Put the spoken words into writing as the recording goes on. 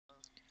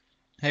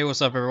Hey,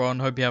 what's up everyone?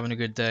 Hope you're having a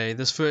good day.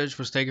 This footage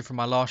was taken from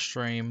my last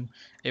stream.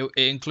 It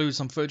includes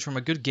some footage from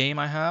a good game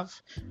I have.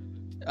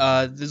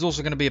 There's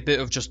also going to be a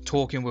bit of just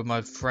talking with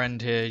my friend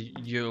here.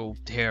 You'll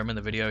hear him in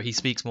the video. He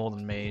speaks more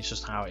than me. It's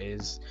just how it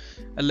is.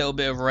 A little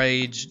bit of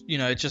rage. You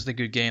know, it's just a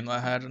good game that I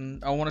had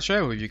and I want to share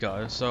it with you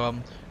guys. So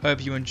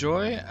hope you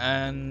enjoy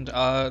and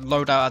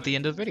load out at the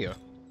end of the video.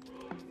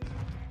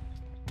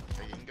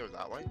 You can go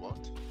that way, what?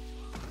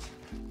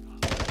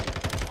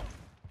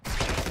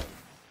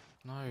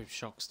 No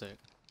shock stick.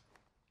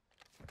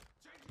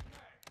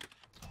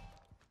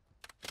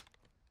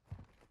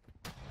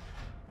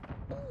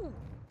 Ooh,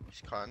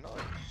 it's kind of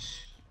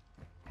nice.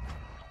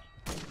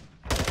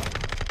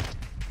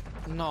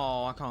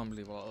 No, I can't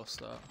believe I lost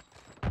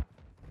that.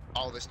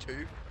 Oh, there's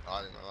two? Oh,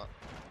 I didn't know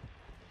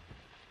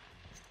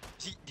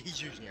that.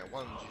 He's using it,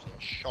 one's using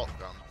a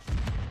shotgun.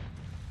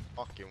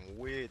 Fucking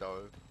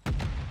weirdo.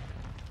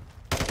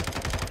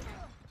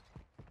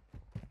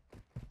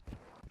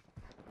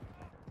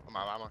 I'm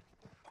out of ammo.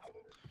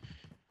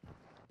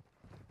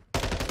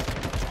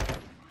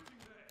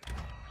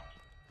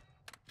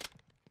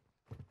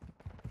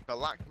 The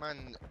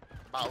Lackman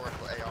Battle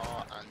Rifle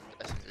AR and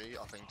SMG,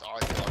 I think I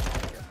feel like I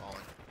can get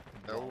mine.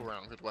 They're all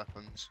around good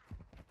weapons.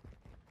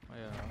 Oh,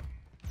 yeah.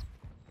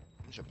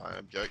 I'm just playing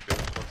objective,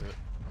 fuck it.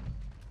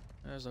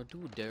 There's a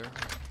dude there.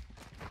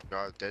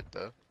 Guy's dead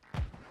though.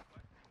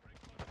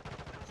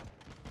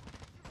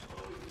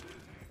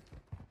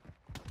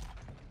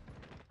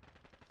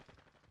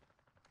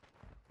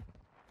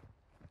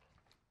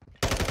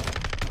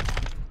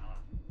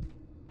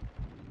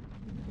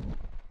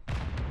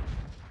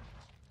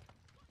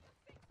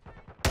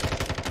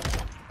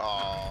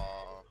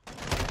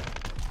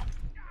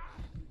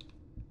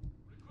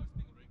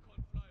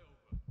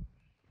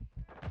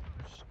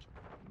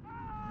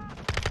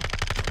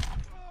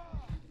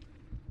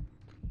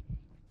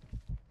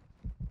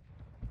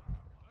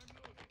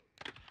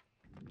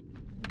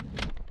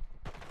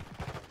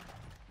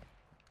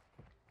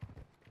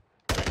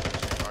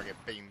 I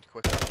get beamed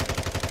quicker.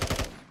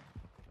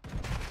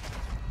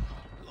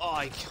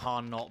 I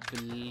cannot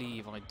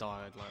believe I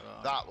died like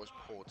that. That was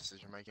poor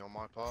decision making on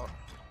my part.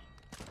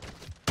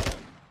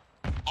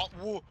 Oh,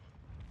 whoa.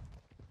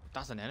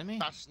 That's an enemy?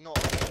 That's not.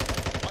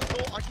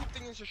 I keep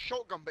thinking it's a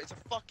shotgun, but it's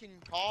a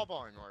fucking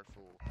carbine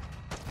rifle.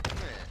 Isn't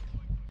it?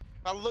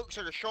 That looks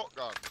like a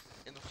shotgun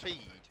in the feed.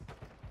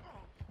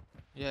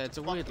 Yeah, it's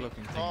a weird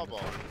looking thing.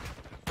 Carbine.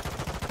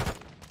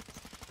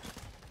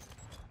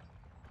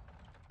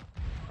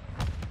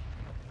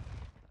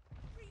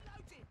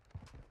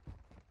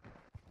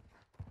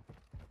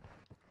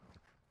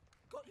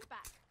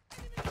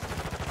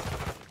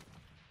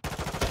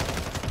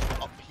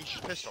 Oh, he's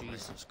pissed on me.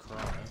 Jesus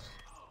Christ.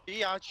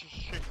 He actually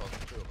shit on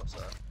the two of us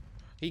there.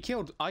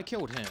 I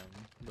killed him,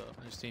 but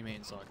his teammate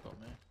inside got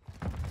me.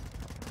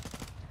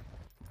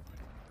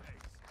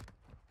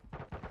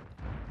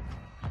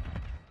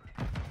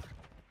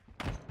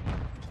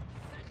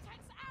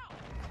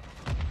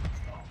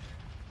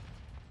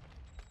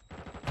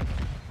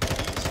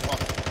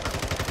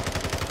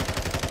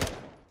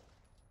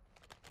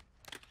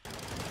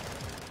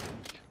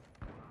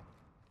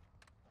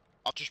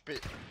 I've just been.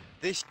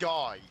 This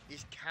guy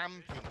is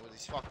camping with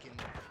his fucking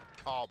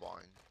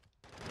carbine.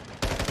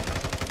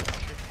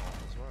 Shit on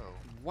as well.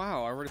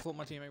 Wow, I really thought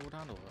my teammate would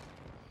handle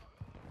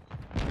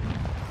that.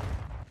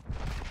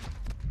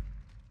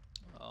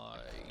 I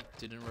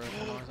didn't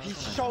recognize that. He's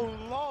so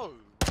low.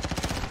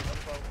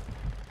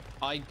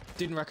 I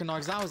didn't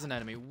recognize that was an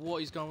enemy.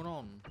 What is going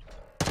on?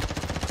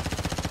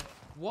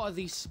 What are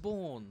these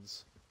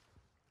spawns?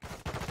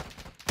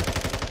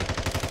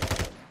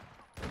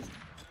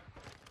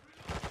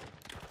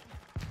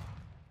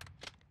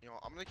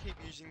 I'm gonna keep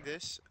using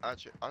this.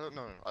 Actually, I don't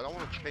know. I don't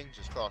want to change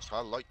this class. I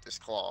like this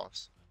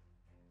class.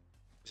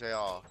 They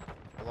are.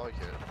 I like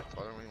it. So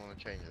I don't really want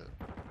to change it.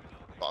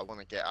 But I want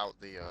to get out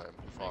the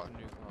MP5.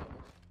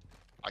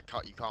 I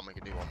can't. You can't make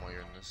a new one while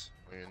you're in this.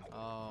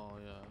 Oh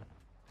yeah.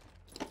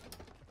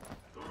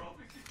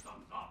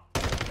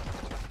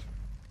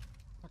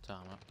 God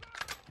damn it.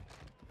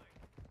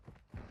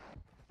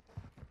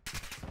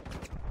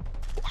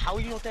 How are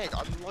you not dead?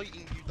 I'm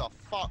lighting you the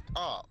fuck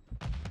up.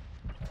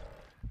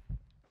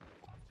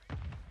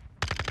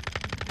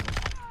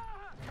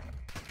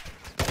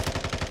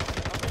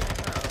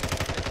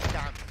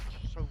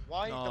 So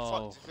why the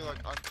fuck does it feel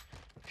like I'm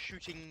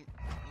shooting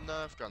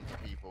Nerf guns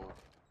at people?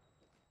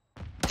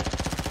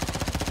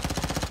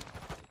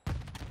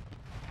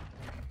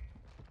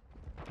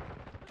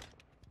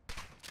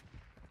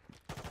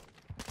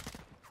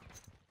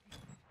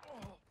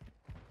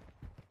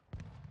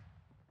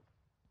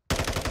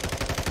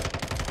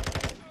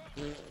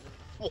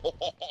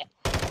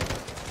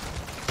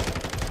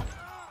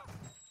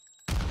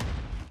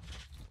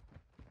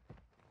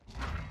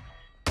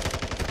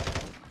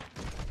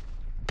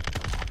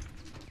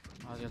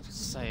 I was going to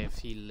say if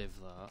he lived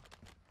that.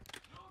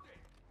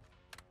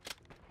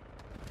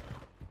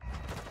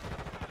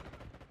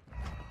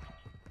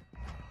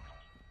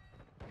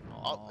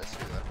 Oh, let's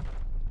do that.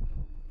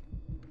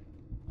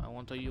 I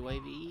want a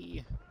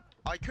UAV.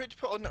 I could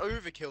put on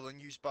overkill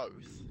and use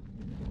both.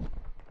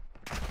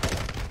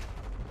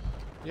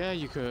 Yeah,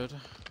 you could.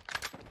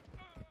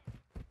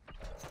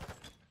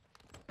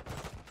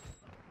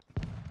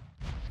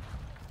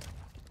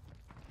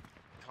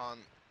 Can't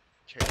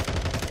change it.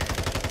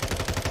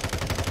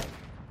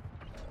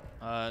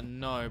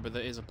 No, but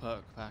there is a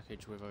perk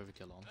package with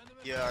overkill on.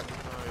 Yeah, I know,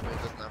 but it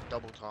doesn't have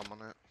double time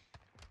on it.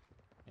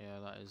 Yeah,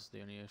 that is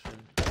the only issue.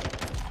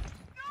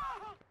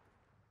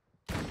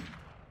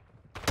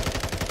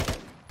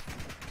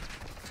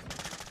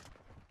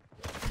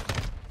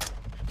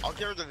 I'll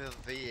get rid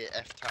of the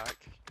F tag.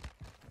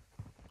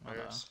 I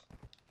Okay. guess.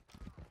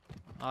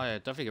 Oh yeah,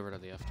 definitely get rid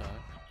of the F tag.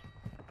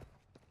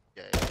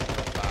 Yeah, it's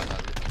not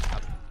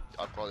bad.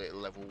 I've got it at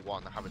level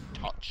 1, I haven't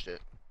touched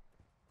it.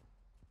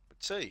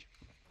 Let's see.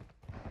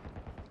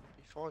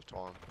 E5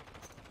 time.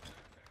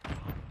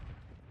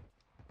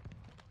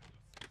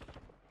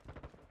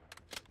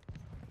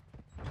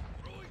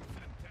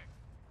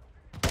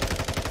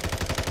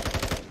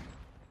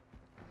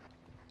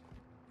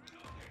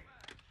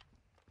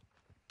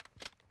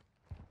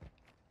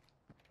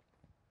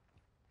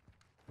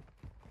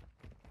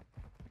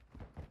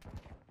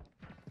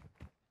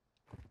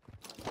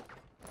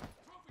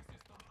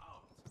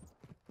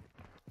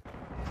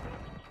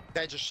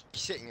 They're just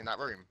sitting in that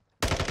room.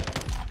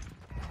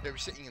 They were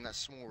sitting in that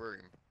small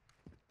room.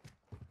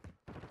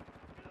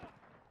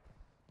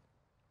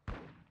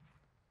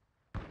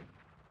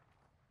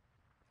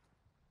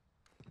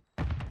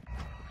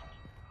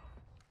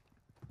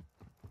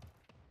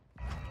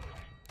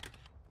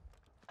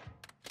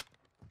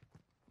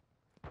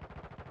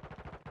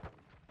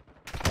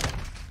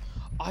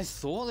 I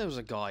thought there was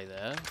a guy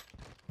there.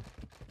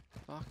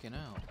 Fucking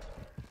hell.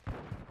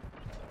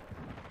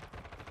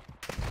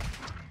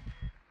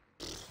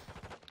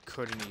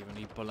 Couldn't even,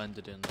 he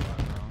blended in the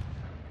background.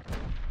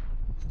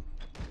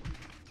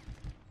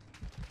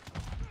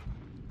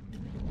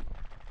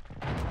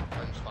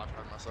 I just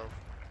flashbang myself.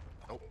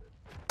 Nope.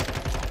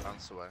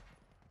 Bounce away.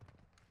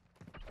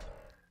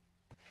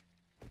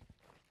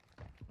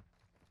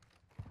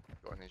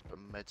 Got any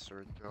meds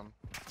or gun.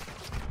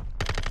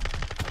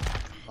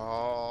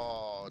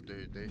 Oh,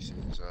 dude, this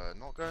is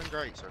not going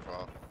great so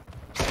far.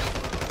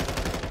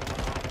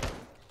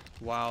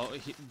 Wow,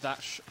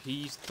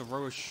 he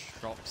threw a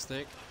shock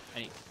stick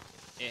and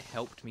it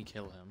helped me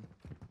kill him.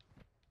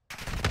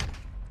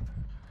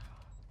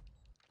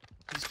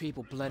 These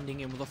people blending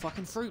in with the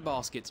fucking fruit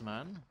baskets,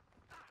 man.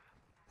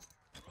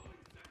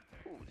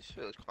 Ooh, this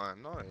feels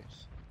kind of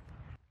nice.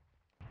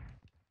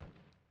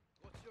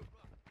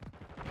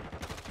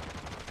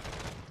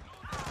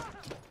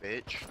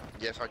 Bitch.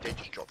 Yes, I did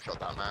just drop shot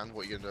that man.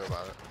 What are you gonna do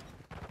about it?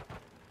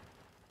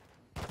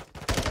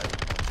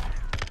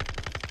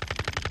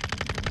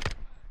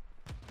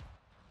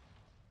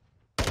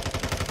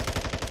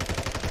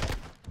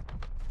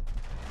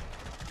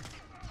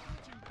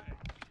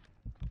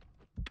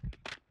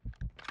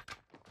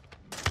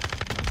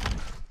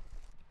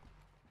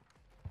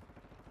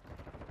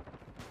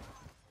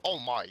 Oh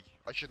my,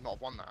 I should not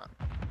have won that.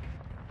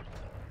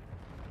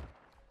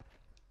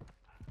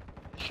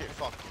 This shit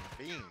fucking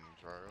beams,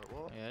 bro.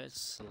 What? Yeah, it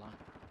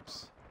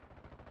slaps.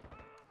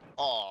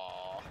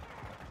 Aww.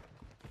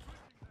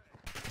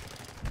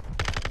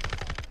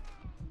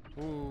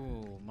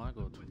 Ooh, my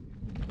god.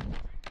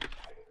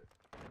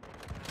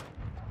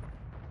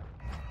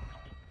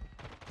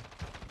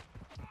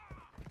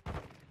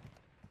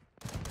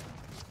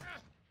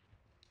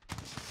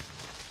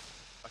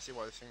 I see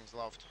why this thing's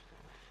loved.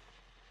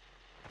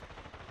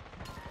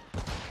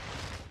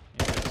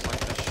 Yeah, it's like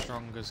the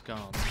strongest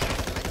gun.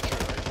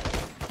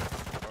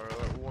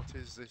 Alright, what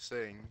is this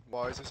thing?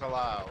 Why is this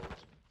allowed?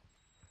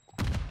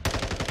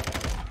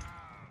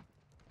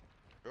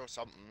 Or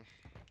something.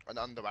 An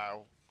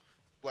underbarrel.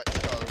 Let's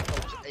go.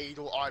 Helps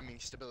idle aiming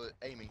stability.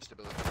 Let's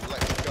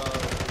go.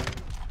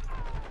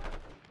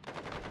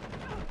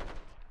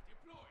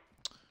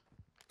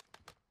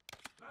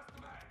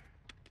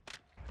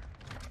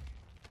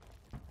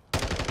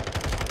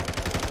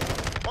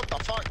 What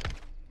the fuck?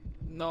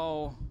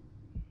 No.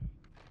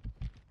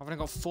 I've only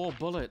got 4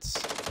 bullets.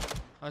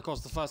 And of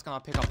course, the first gun I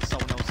pick up is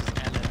someone else's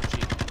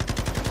LMG.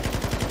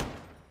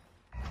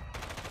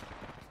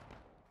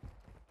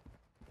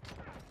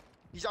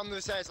 He's under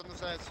the stairs,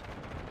 Fucking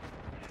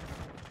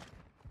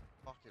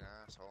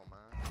asshole,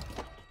 man.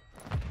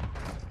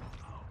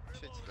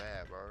 Shit's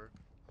there, bro.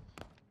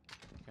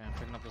 Okay, I'm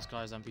picking up this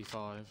guy's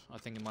MP5. I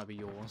think it might be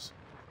yours.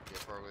 Yeah,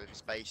 probably. If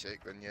it's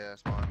basic, then yeah,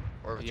 it's mine.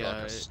 Or if it's Yeah,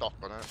 like a stock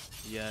on it.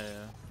 Yeah,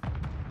 yeah.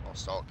 Or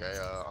stock,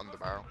 a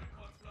underbarrel.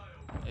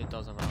 It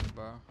does have an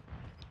bro.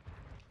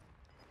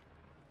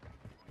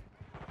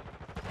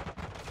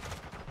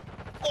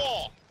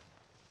 Oh!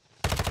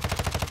 No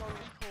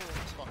recoil on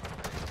this fucking thing.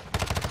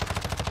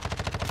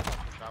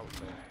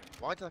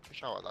 Why did I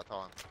push out at that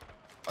time?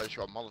 I just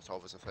got a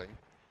Molotov as a thing.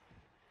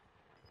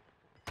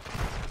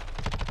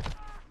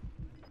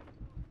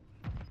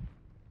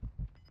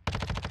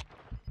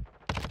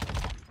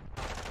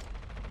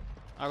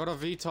 I got a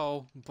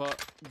VTOL,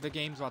 but the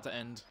game's about to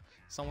end.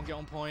 Someone get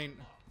on point.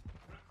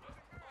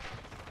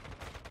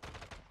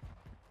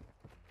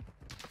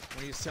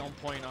 I need to sit on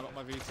point. I got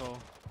my VTOL.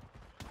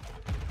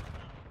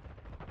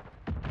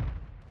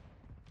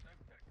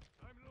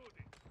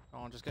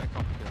 Come on, just get a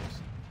couple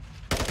kills.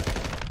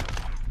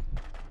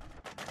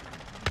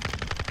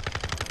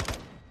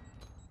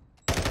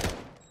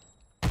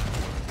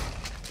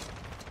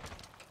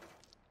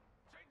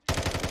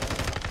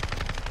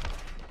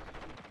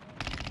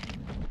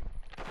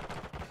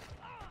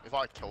 If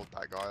I killed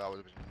that guy, that would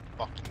have been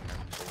fucking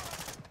mental.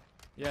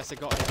 Yes, it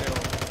got a kill.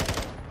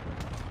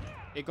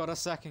 It got a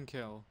second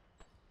kill.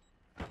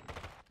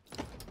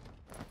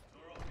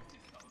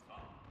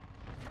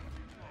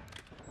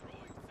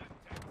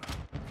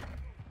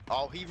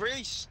 Oh, he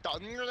really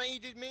stun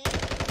grenaded me?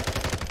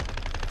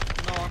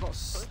 No, I got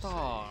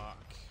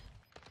stuck.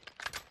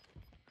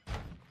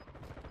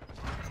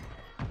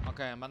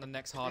 Okay, I'm at the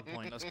next hard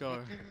point. Let's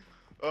go.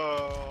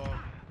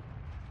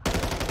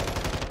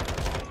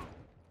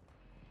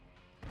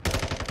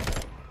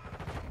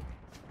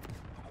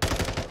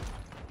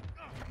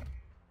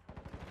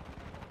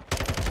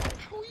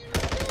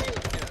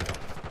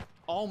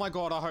 Oh my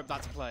god, I hope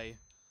that's play.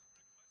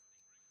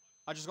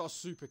 I just got a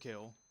super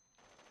kill.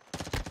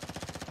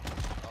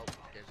 Oh,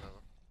 game's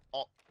over.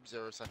 Oh,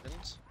 0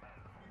 seconds.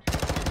 No,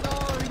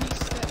 he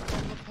stepped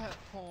on the pet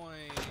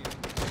point.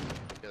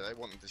 Yeah, they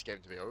wanted this game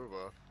to be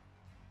over.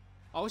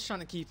 I was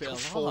trying to keep it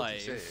alive.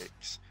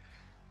 46.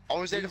 I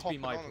was in Please be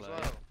hopping my on as play.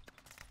 well.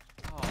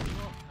 Oh,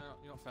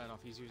 you're not fair enough.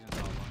 He's using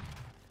that one.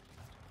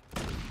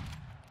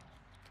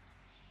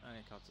 And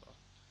it cuts off.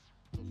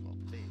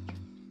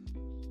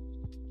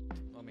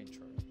 I mean,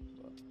 true.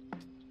 But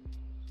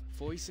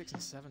 46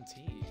 and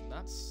 17.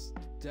 That's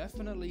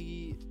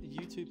definitely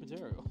YouTube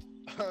material.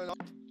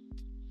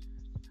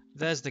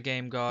 There's the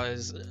game,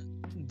 guys.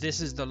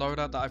 This is the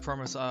loadout that I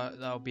promised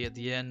that'll be at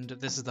the end.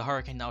 This is the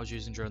Hurricane that I was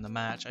using during the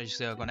match. As you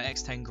see, I've got an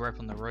X10 grip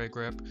on the rear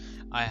grip.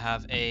 I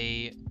have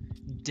a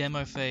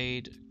demo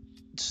fade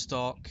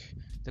stock,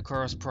 the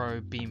Chorus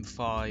Pro Beam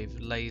 5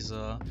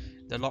 laser,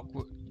 the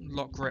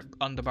lock grip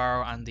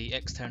underbarrel, and the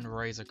X10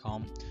 Razor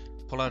comp.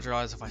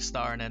 Apologize if I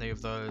star in any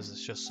of those,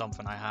 it's just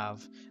something I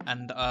have.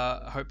 And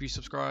I hope you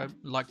subscribe,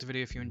 like the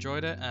video if you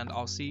enjoyed it, and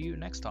I'll see you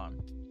next time.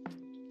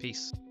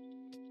 Peace.